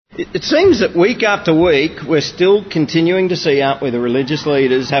It seems that week after week we're still continuing to see, aren't we, the religious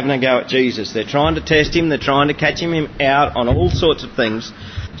leaders having a go at Jesus. They're trying to test him, they're trying to catch him out on all sorts of things.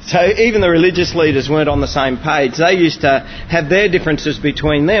 So even the religious leaders weren't on the same page. They used to have their differences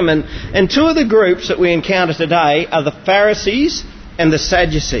between them. And two of the groups that we encounter today are the Pharisees and the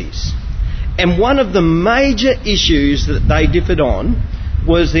Sadducees. And one of the major issues that they differed on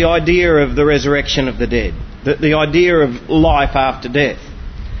was the idea of the resurrection of the dead, the idea of life after death.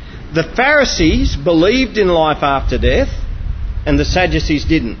 The Pharisees believed in life after death, and the Sadducees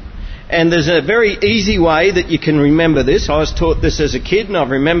didn't. And there's a very easy way that you can remember this. I was taught this as a kid, and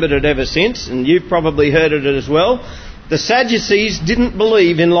I've remembered it ever since, and you've probably heard it as well. The Sadducees didn't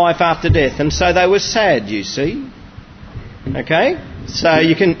believe in life after death, and so they were sad, you see. Okay? So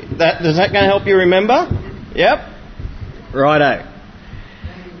you can... is that going to help you remember? Yep. Righto.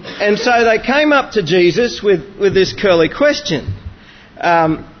 And so they came up to Jesus with this curly question.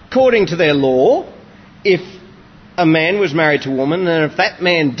 According to their law, if a man was married to a woman, and if that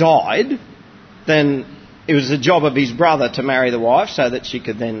man died, then it was the job of his brother to marry the wife so that she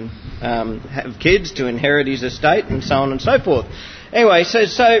could then have kids to inherit his estate and so on and so forth. Anyway,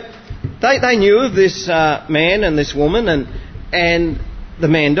 so they knew of this man and this woman, and the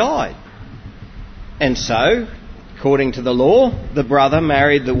man died. And so, according to the law, the brother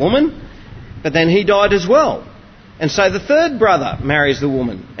married the woman, but then he died as well. And so the third brother marries the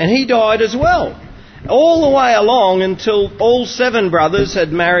woman, and he died as well. All the way along until all 7 brothers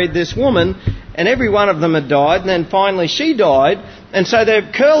had married this woman, and every one of them had died, and then finally she died. And so the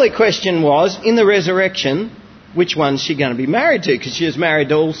curly question was, in the resurrection, which one's she going to be married to? Because she was married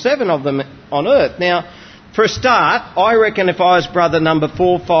to all 7 of them on earth. Now, for a start, I reckon if I was brother number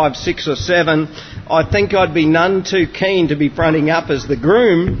 4, 5, 6 or 7, I think I'd be none too keen to be fronting up as the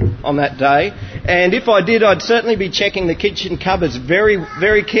groom on that day. And if I did, I'd certainly be checking the kitchen cupboards very,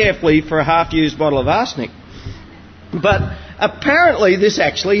 very carefully for a half-used bottle of arsenic. But apparently this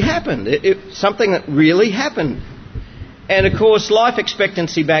actually happened. It's something that really happened. And of course, life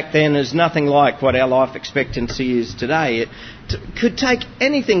expectancy back then is nothing like what our life expectancy is today. It could take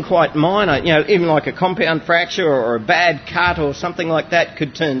anything quite minor, even like a compound fracture or a bad cut or something like that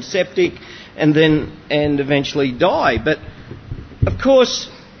could turn septic and eventually die. But of course,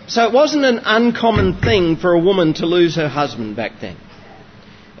 so it wasn't an uncommon thing for a woman to lose her husband back then.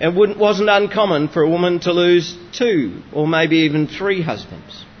 It wasn't uncommon for a woman to lose 2 or maybe even 3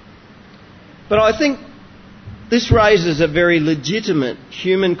 husbands. But I think this raises a very legitimate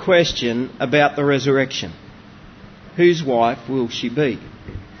human question about the resurrection. Whose wife will she be?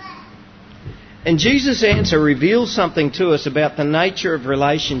 And Jesus' answer reveals something to us about the nature of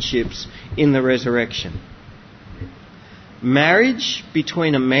relationships in the resurrection. Marriage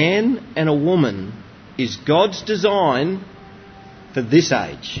between a man and a woman is God's design for this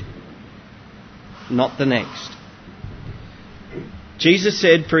age, not the next. Jesus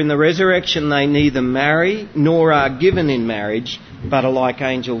said, "For in the resurrection they neither marry nor are given in marriage, but are like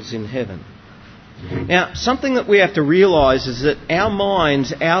angels in heaven." Now, something that we have to realise is that our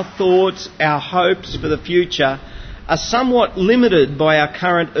minds, our thoughts, our hopes for the future are somewhat limited by our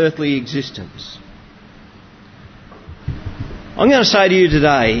current earthly existence. I'm going to say to you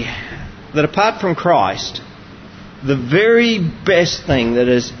today that apart from Christ, the very best thing that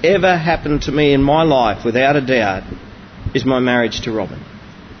has ever happened to me in my life, without a doubt, is my marriage to Robin.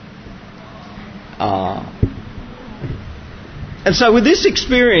 And so with this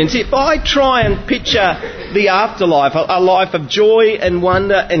experience, if I try and picture the afterlife, a life of joy and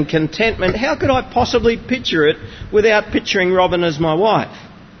wonder and contentment, how could I possibly picture it without picturing Robin as my wife?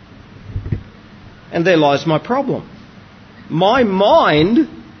 And there lies my problem. My mind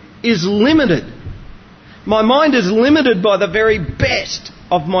is limited. My mind is limited by the very best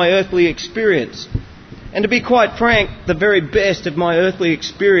of my earthly experience. And to be quite frank, the very best of my earthly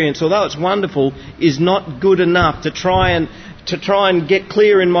experience, although it's wonderful, is not good enough to try and get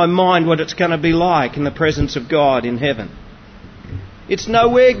clear in my mind what it's going to be like in the presence of God in heaven. It's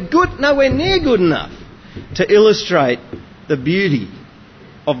nowhere near good enough to illustrate the beauty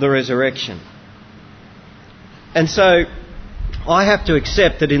of the resurrection. And so I have to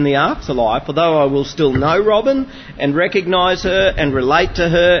accept that in the afterlife, although I will still know Robin and recognise her and relate to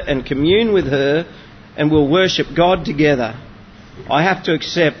her and commune with her and will worship God together, I have to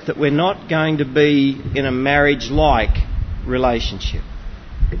accept that we're not going to be in a marriage-like relationship.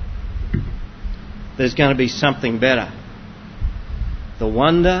 There's going to be something better. The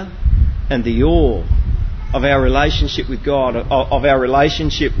wonder and the awe of our relationship with God, of our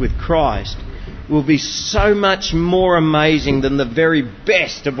relationship with Christ, will be so much more amazing than the very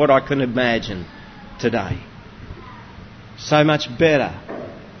best of what I can imagine today. So much better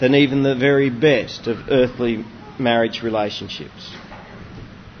than even the very best of earthly marriage relationships.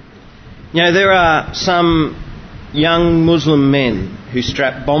 You know, there are some young Muslim men who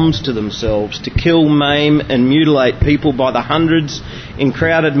strap bombs to themselves to kill, maim and mutilate people by the hundreds in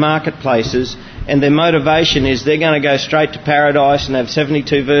crowded marketplaces, and their motivation is they're going to go straight to paradise and have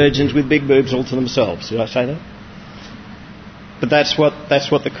 72 virgins with big boobs all to themselves. Did I say that? But that's what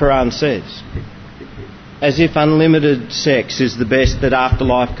the Quran says. As if unlimited sex is the best that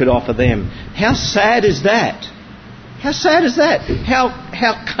afterlife could offer them. How sad is that? How sad is that?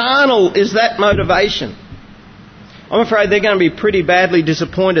 How carnal is that motivation? I'm afraid they're going to be pretty badly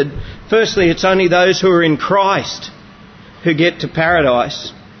disappointed. Firstly, it's only those who are in Christ who get to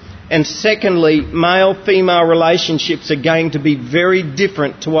paradise. And secondly, male-female relationships are going to be very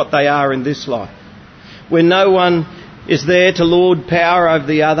different to what they are in this life, where no one is there to lord power over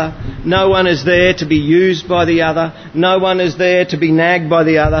the other. No one is there to be used by the other. No one is there to be nagged by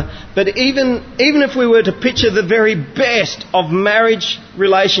the other. But even if we were to picture the very best of marriage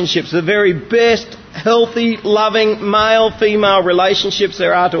relationships, the very best healthy, loving, male-female relationships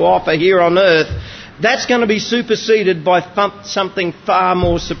there are to offer here on earth, that's going to be superseded by something far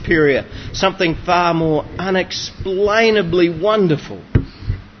more superior, something far more unexplainably wonderful.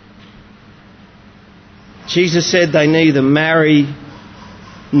 Jesus said they neither marry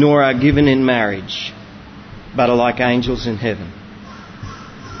nor are given in marriage, but are like angels in heaven.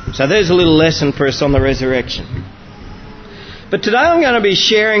 So there's a little lesson for us on the resurrection. But today I'm going to be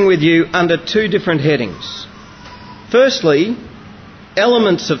sharing with you under two different headings. Firstly,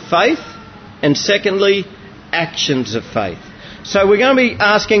 elements of faith, and secondly, actions of faith. So we're going to be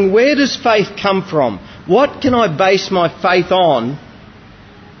asking, where does faith come from? What can I base my faith on?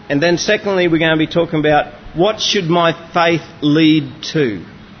 And then secondly, we're going to be talking about, what should my faith lead to?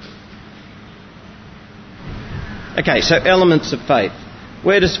 Okay, so elements of faith.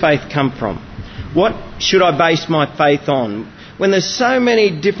 Where does faith come from? What should I base my faith on? When there's so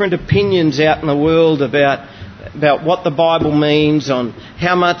many different opinions out in the world about what the Bible means, on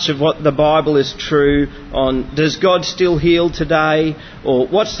how much of what the Bible is true, on does God still heal today, or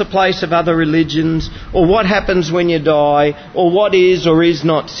what's the place of other religions, or what happens when you die, or what is or is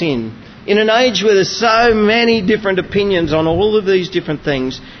not sin. In an age where there's so many different opinions on all of these different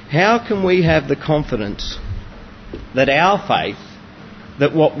things, how can we have the confidence that our faith,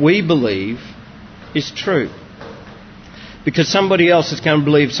 that what we believe is true? Because somebody else is going to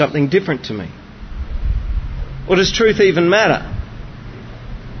believe something different to me. Or does truth even matter?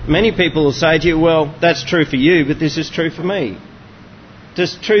 Many people will say to you, well, that's true for you, but this is true for me.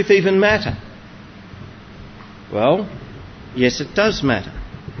 Does truth even matter? Well, yes, it does matter.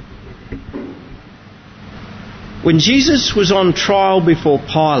 When Jesus was on trial before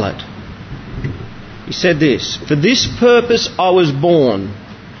Pilate, he said this, "For this purpose I was born,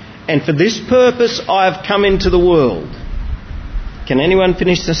 and for this purpose I have come into the world." Can anyone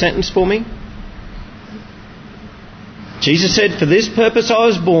finish the sentence for me? Jesus said, "For this purpose I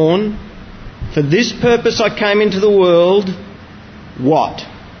was born, for this purpose I came into the world." What?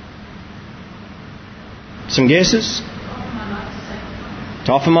 Some guesses?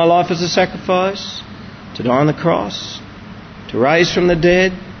 To offer my life as a sacrifice, to die on the cross, to raise from the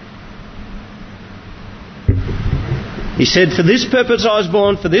dead. He said, "For this purpose I was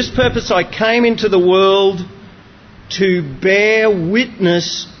born, for this purpose I came into the world, to bear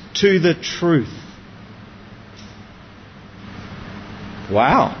witness to the truth."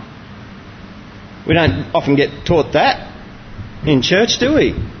 Wow. We don't often get taught that in church, do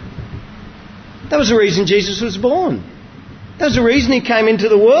we? That was the reason Jesus was born. That was the reason he came into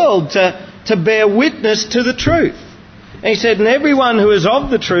the world, to bear witness to the truth. And he said, "And everyone who is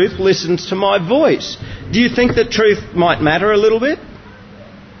of the truth listens to my voice." Do you think that truth might matter a little bit?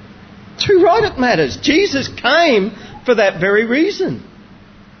 Too right, it matters. Jesus came for that very reason,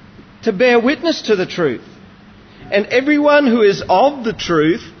 to bear witness to the truth. And everyone who is of the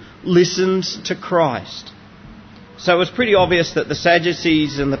truth listens to Christ. So it was pretty obvious that the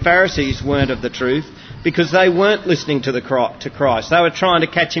Sadducees and the Pharisees weren't of the truth, because they weren't listening to Christ. They were trying to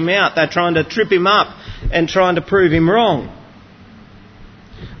catch him out. They were trying to trip him up and trying to prove him wrong.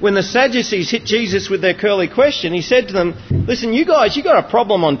 When the Sadducees hit Jesus with their curly question, he said to them, "Listen, you guys, you got a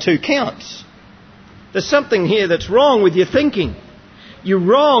problem on two counts. There's something here that's wrong with your thinking. You're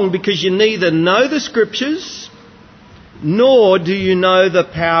wrong because you neither know the Scriptures nor do you know the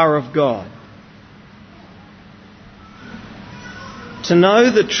power of God." To know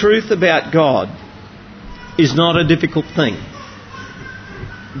the truth about God is not a difficult thing.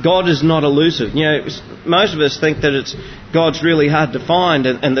 God is not elusive. You know, most of us think that God's really hard to find,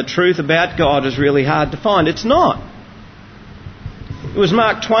 and the truth about God is really hard to find. It's not. It was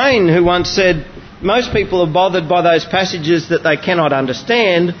Mark Twain who once said, most people are bothered by those passages that they cannot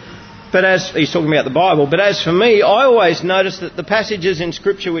understand, but he's talking about the Bible, but as for me, I always notice that the passages in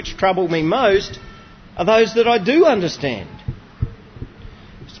Scripture which trouble me most are those that I do understand.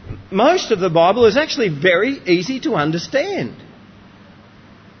 Most of the Bible is actually very easy to understand.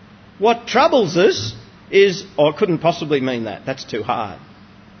 What troubles us is, it couldn't possibly mean that, that's too hard.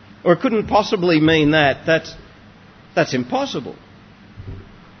 Or it couldn't possibly mean that, that's impossible.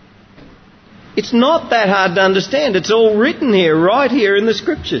 It's not that hard to understand. It's all written here, right here in the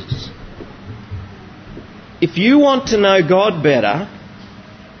Scriptures. If you want to know God better,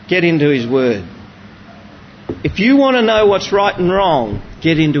 get into His Word. If you want to know what's right and wrong,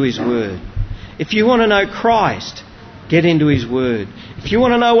 get into His Word. If you want to know Christ, get into His Word. If you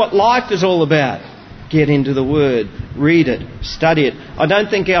want to know what life is all about, get into the Word. Read it. Study it. I don't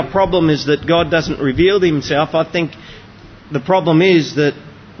think our problem is that God doesn't reveal Himself. I think the problem is that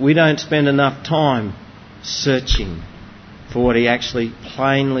we don't spend enough time searching for what He actually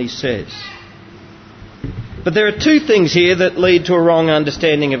plainly says. But there are two things here that lead to a wrong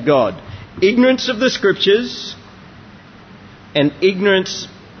understanding of God. Ignorance of the Scriptures and ignorance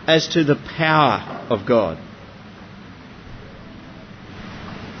as to the power of God.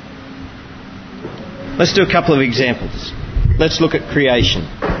 Let's do a couple of examples. Let's look at creation.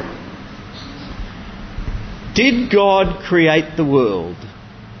 Did God create the world?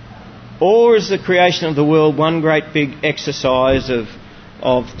 Or is the creation of the world one great big exercise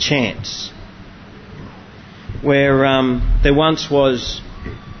of chance? Where there once was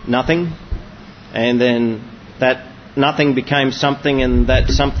nothing, and then that nothing became something, and that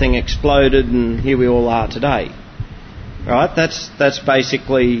something exploded, and here we all are today. Right? That's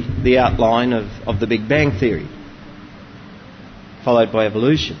basically the outline of the Big Bang Theory, followed by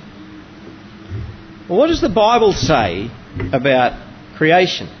evolution. Well, what does the Bible say about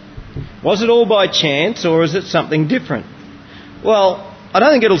creation? Was it all by chance, or is it something different? Well, I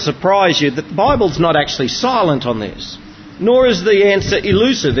don't think it'll surprise you that the Bible's not actually silent on this, nor is the answer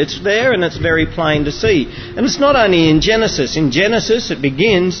elusive. It's there and it's very plain to see. And it's not only in Genesis. In Genesis it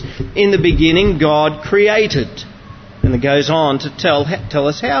begins, in the beginning God created. And it goes on to tell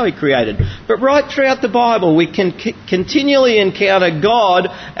us how He created. But right throughout the Bible we can continually encounter God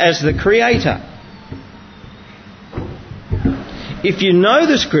as the Creator. If you know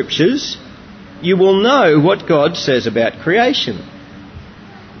the Scriptures, you will know what God says about creation.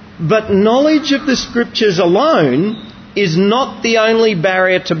 But knowledge of the Scriptures alone is not the only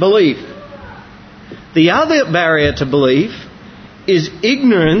barrier to belief. The other barrier to belief is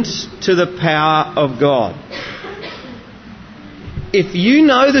ignorance to the power of God. If you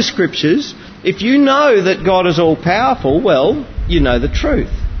know the Scriptures, if you know that God is all-powerful, well, you know the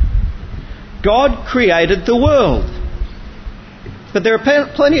truth. God created the world. But there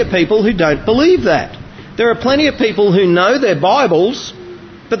are plenty of people who don't believe that. There are plenty of people who know their Bibles,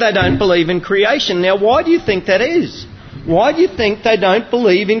 but they don't believe in creation. Now, why do you think that is? Why do you think they don't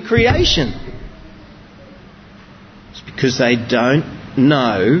believe in creation? It's because they don't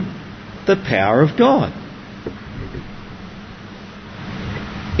know the power of God.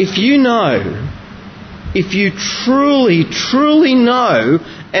 If you truly, truly know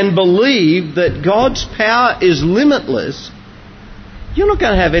and believe that God's power is limitless, you're not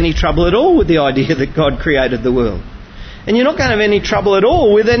going to have any trouble at all with the idea that God created the world. And you're not going to have any trouble at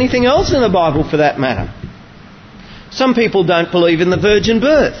all with anything else in the Bible for that matter. Some people don't believe in the virgin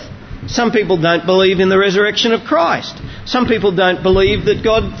birth. Some people don't believe in the resurrection of Christ. Some people don't believe that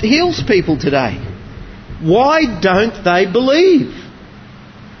God heals people today. Why don't they believe?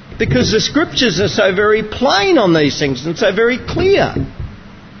 Because the Scriptures are so very plain on these things and so very clear.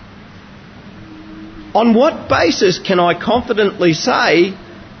 On what basis can I confidently say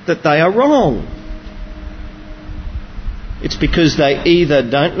that they are wrong? It's because they either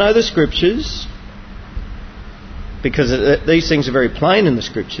don't know the Scriptures, because these things are very plain in the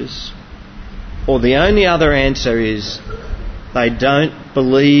Scriptures, or the only other answer is they don't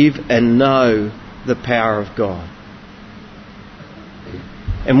believe and know the power of God.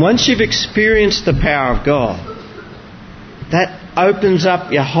 And once you've experienced the power of God, that opens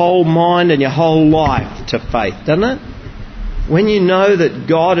up your whole mind and your whole life to faith, doesn't it? When you know that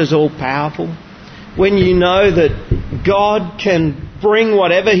God is all-powerful, when you know that God can bring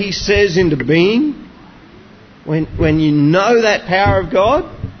whatever He says into being, when you know that power of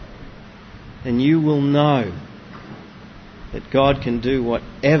God, then you will know that God can do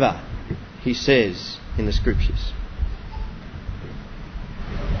whatever He says in the Scriptures.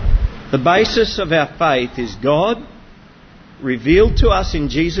 The basis of our faith is God, revealed to us in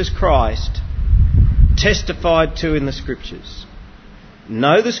Jesus Christ, testified to in the Scriptures.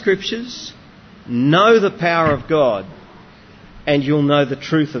 Know the Scriptures, know the power of God, and you'll know the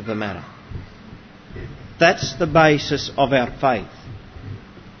truth of the matter. That's the basis of our faith.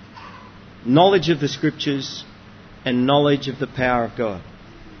 Knowledge of the Scriptures and knowledge of the power of God.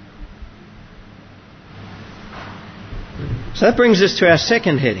 So that brings us to our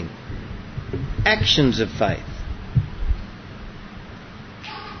second heading. Actions of faith.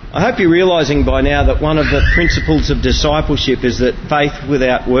 I hope you're realising by now that one of the principles of discipleship is that faith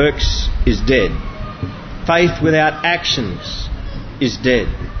without works is dead. Faith without actions is dead.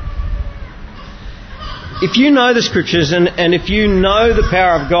 If you know the Scriptures and if you know the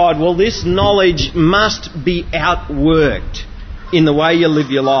power of God, well, this knowledge must be outworked in the way you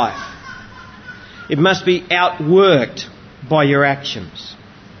live your life. It must be outworked by your actions.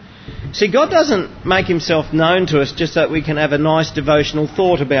 See, God doesn't make Himself known to us just so that we can have a nice devotional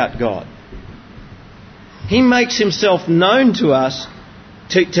thought about God. He makes Himself known to us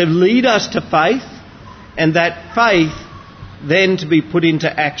to lead us to faith, and that faith then to be put into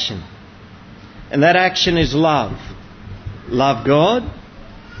action. And that action is love. Love God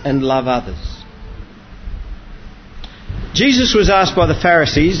and love others. Jesus was asked by the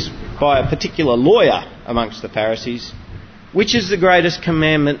Pharisees, by a particular lawyer amongst the Pharisees, which is the greatest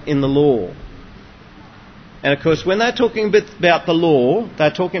commandment in the law? And of course, when they're talking about the law,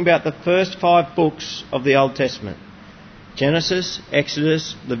 they're talking about the first 5 books of the Old Testament. Genesis,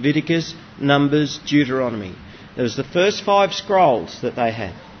 Exodus, Leviticus, Numbers, Deuteronomy. Those are the first 5 scrolls that they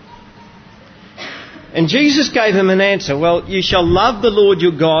had. And Jesus gave them an answer. Well, you shall love the Lord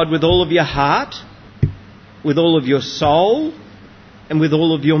your God with all of your heart, with all of your soul, and with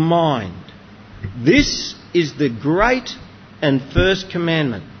all of your mind. This is the great and first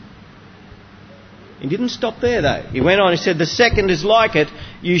commandment. He didn't stop there though. He went on, he said, the second is like it.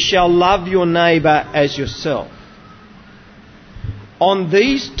 You shall love your neighbour as yourself. On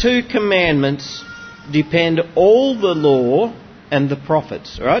these 2 commandments depend all the law and the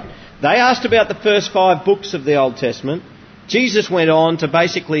prophets. All right? They asked about the first 5 books of the Old Testament. Jesus went on to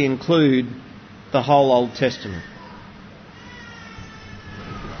basically include the whole Old Testament.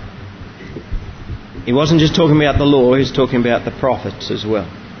 He wasn't just talking about the law, he was talking about the prophets as well.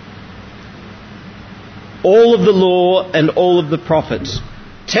 All of the law and all of the prophets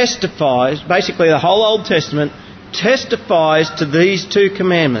testifies, basically the whole Old Testament testifies to these 2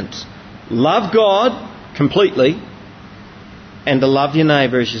 commandments. Love God completely and to love your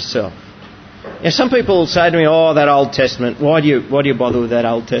neighbour as yourself. Now, some people will say to me, oh, that Old Testament, why do you bother with that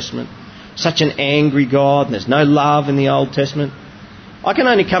Old Testament? Such an angry God and there's no love in the Old Testament. I can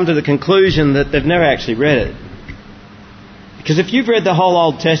only come to the conclusion that they've never actually read it. Because if you've read the whole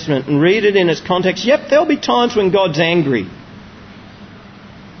Old Testament and read it in its context, yep, there'll be times when God's angry.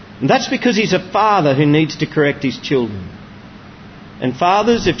 And that's because He's a father who needs to correct His children. And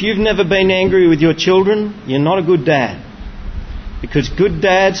fathers, if you've never been angry with your children, you're not a good dad. Because good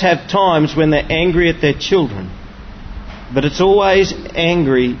dads have times when they're angry at their children. But it's always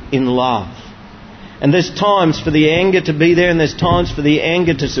angry in love. And there's times for the anger to be there and there's times for the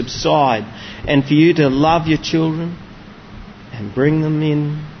anger to subside. And for you to love your children and bring them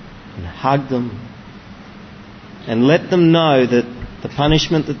in and hug them and let them know that the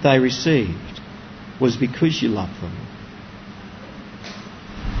punishment that they received was because you love them.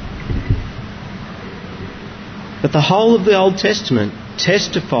 But the whole of the Old Testament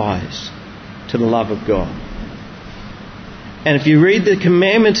testifies to the love of God. And if you read the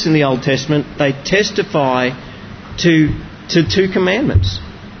commandments in the Old Testament, they testify to 2 commandments.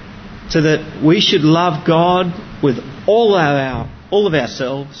 So that we should love God with all of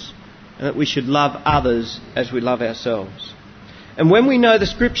ourselves, and that we should love others as we love ourselves. And when we know the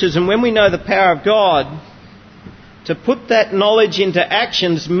Scriptures and when we know the power of God, to put that knowledge into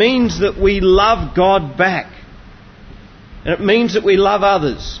actions means that we love God back. And it means that we love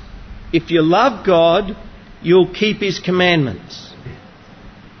others. If you love God, you'll keep His commandments.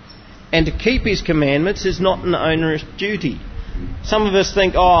 And to keep His commandments is not an onerous duty. Some of us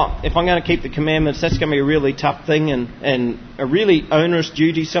think, if I'm going to keep the commandments, that's going to be a really tough thing and a really onerous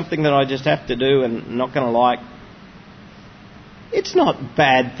duty, something that I just have to do and not going to like. It's not a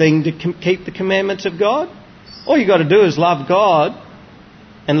bad thing to keep the commandments of God. All you've got to do is love God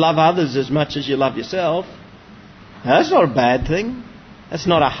and love others as much as you love yourself. Now, that's not a bad thing. That's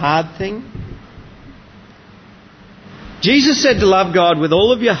not a hard thing. Jesus said to love God with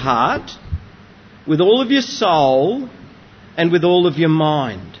all of your heart, with all of your soul, and with all of your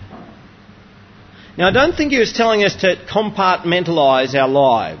mind. Now, I don't think He was telling us to compartmentalise our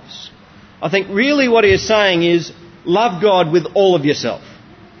lives. I think really what He is saying is love God with all of yourself.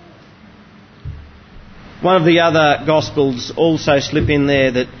 One of the other Gospels also slip in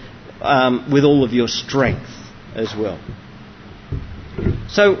there that with all of your strength as well.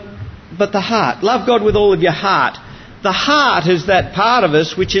 So, but the heart, love God with all of your heart. The heart is that part of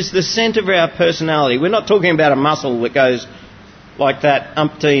us which is the centre of our personality. We're not talking about a muscle that goes like that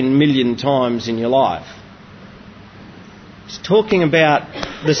umpteen million times in your life. It's talking about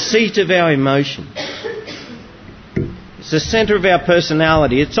the seat of our emotions. It's the centre of our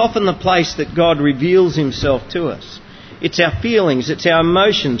personality. It's often the place that God reveals himself to us. It's our feelings, it's our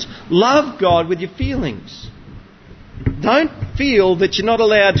emotions. Love God with your feelings. Don't feel that you're not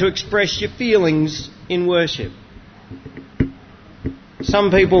allowed to express your feelings in worship.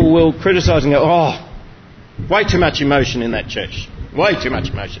 Some people will criticise and go, oh, way too much emotion in that church. Way too much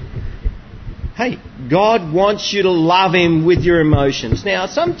emotion. Hey, God wants you to love him with your emotions. Now,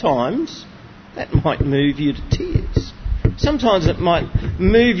 sometimes that might move you to tears. Sometimes it might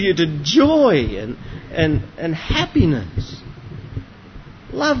move you to joy and happiness.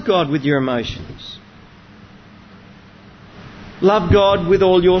 Love God with your emotions. Love God with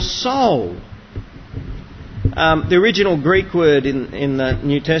all your soul. The original Greek word in the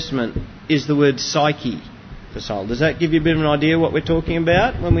New Testament is the word psyche for soul. Does that give you a bit of an idea what we're talking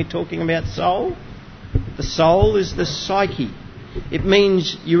about when we're talking about soul? The soul is the psyche. It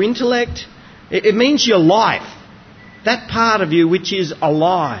means your intellect. It means your life. That part of you which is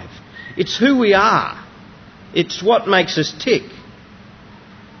alive. It's who we are. It's what makes us tick.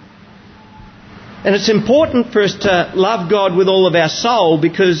 And it's important for us to love God with all of our soul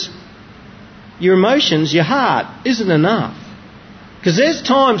because your emotions, your heart, isn't enough. Because there's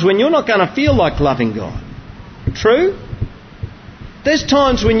times when you're not going to feel like loving God. True? There's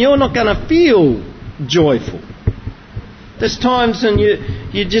times when you're not going to feel joyful. There's times when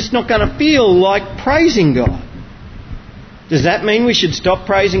you're just not going to feel like praising God. Does that mean we should stop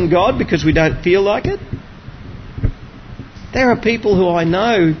praising God because we don't feel like it? There are people who I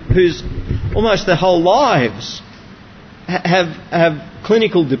know whose almost their whole lives have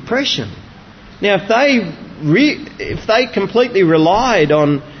clinical depression. Now, if they completely relied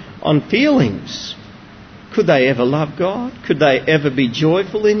on feelings, could they ever love God? Could they ever be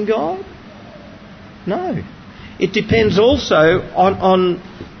joyful in God? No. It depends also on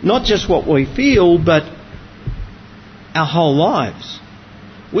not just what we feel, but our whole lives.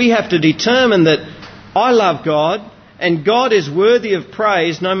 We have to determine that I love God and God is worthy of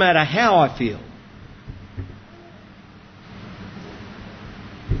praise no matter how I feel.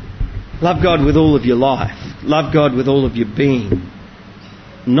 Love God with all of your life. Love God with all of your being.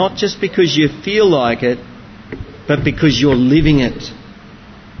 Not just because you feel like it, but because you're living it.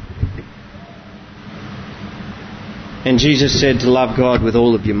 And Jesus said to love God with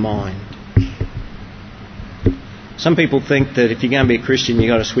all of your mind. Some people think that if you're going to be a Christian,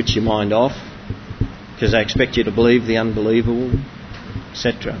 you've got to switch your mind off because they expect you to believe the unbelievable,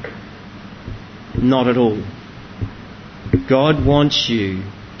 etc. Not at all. God wants you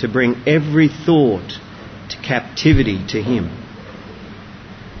to bring every thought to captivity to him.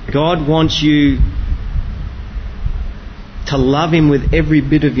 God wants you to love him with every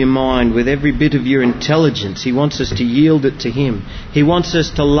bit of your mind, with every bit of your intelligence. He wants us to yield it to him. He wants us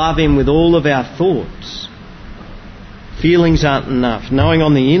to love him with all of our thoughts. Feelings aren't enough. Knowing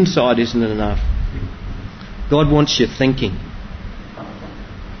on the inside isn't enough. God wants your thinking.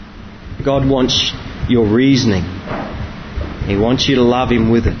 God wants your reasoning. He wants you to love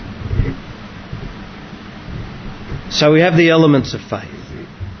him with it. So we have the elements of faith.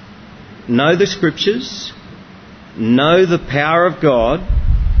 Know the scriptures. Know the power of God.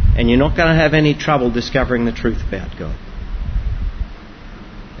 And you're not going to have any trouble discovering the truth about God.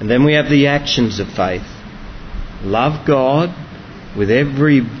 And then we have the actions of faith. Love God with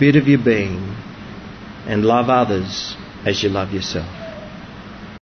every bit of your being and love others as you love yourself.